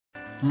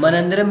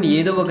మనందరం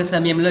ఏదో ఒక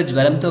సమయంలో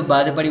జ్వరంతో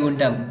బాధపడి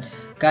ఉంటాం.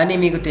 కానీ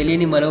మీకు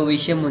తెలియని మరో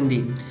విషయం ఉంది.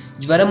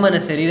 జ్వరం మన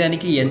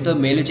శరీరానికి ఎంతో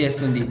మేలు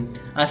చేస్తుంది.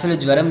 అసలు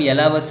జ్వరం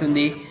ఎలా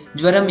వస్తుంది,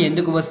 జ్వరం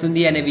ఎందుకు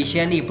వస్తుంది అనే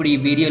విషయాన్ని ఇప్పుడు ఈ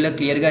వీడియోలో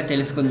క్లియర్గా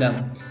తెలుసుకుందాం.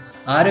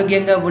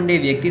 ఆరోగ్యంగా ఉండే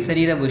వ్యక్తి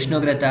శరీర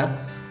ఉష్ణోగ్రత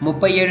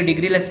 37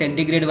 డిగ్రీల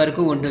సెంటీగ్రేడ్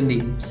వరకు ఉంటుంది.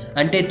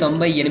 అంటే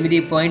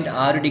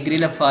 98.6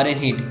 డిగ్రీల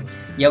ఫారెన్హీట్.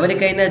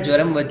 ఎవరికైనా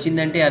జ్వరం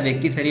వచ్చిందంటే ఆ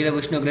వ్యక్తి శరీర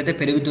ఉష్ణోగ్రత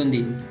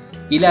పెరుగుతుంది.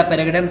 ఇలా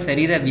పెరగడం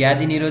శరీర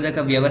వ్యాధి నిరోధక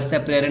వ్యవస్థ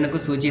ప్రేరణకు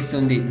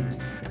సూచిస్తుంది.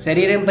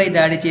 శరీరంపై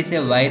దాడి చేసే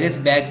వైరస్,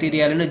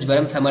 బ్యాక్టీరియాలను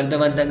జ్వరం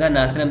సమర్థవంతంగా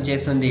నాశనం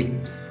చేస్తుంది.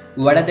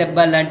 వడదెబ్బ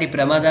లాంటి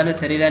ప్రమాదాలు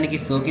శరీరానికి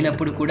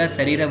సోకినప్పుడు కూడా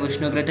శరీర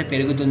ఉష్ణోగ్రత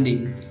పెరుగుతుంది.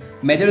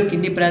 మెదడు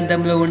కింది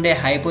ప్రాంతంలో ఉండే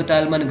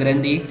హైపోథాలమస్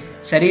గ్రంథి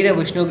శరీర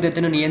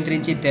ఉష్ణోగ్రతను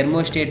నియంత్రించి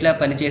థెర్మోస్టేట్లా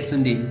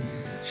పనిచేస్తుంది.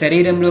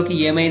 శరీరంలోకి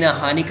ఏమైనా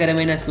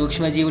హానికరమైన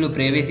సూక్ష్మజీవులు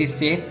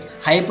ప్రవేశిస్తే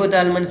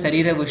హైపోథాలమస్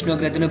శరీర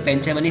ఉష్ణోగ్రతను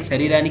పెంచమని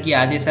శరీరానికి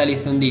ఆదేశాలు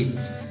ఇస్తుంది.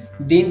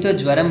 దీంతో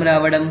జ్వరం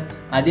రావడం,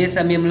 అదే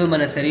సమయంలో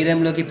మన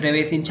శరీరంలోకి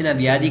ప్రవేశించిన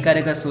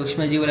వ్యాధికారక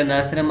సూక్ష్మజీవుల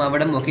నాశనం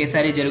అవ్వడం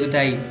ఒకేసారి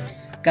జరుగుతాయి.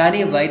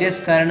 కానీ వైరస్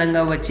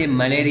కారణంగా వచ్చే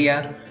malaria,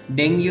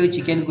 dengue,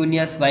 chicken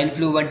గున్యా, swine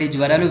flu వంటి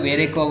జ్వరాలు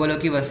వేరే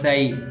కోవలోకి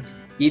వస్తాయి.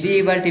 ఇది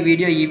ఇవాల్టి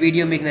వీడియో. ఈ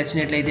వీడియో మీకు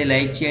నచ్చినట్లయితే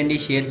లైక్ చేయండి,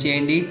 షేర్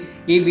చేయండి.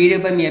 ఈ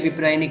వీడియోపై మీ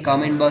అభిప్రాయాన్ని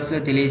కామెంట్ బాక్స్లో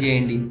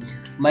తెలియజేయండి.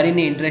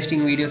 మరిన్ని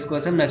ఇంట్రెస్టింగ్ వీడియోస్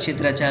కోసం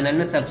నక్షత్ర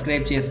ఛానల్ను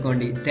సబ్స్క్రైబ్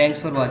చేసుకోండి.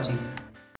 Thanks for watching.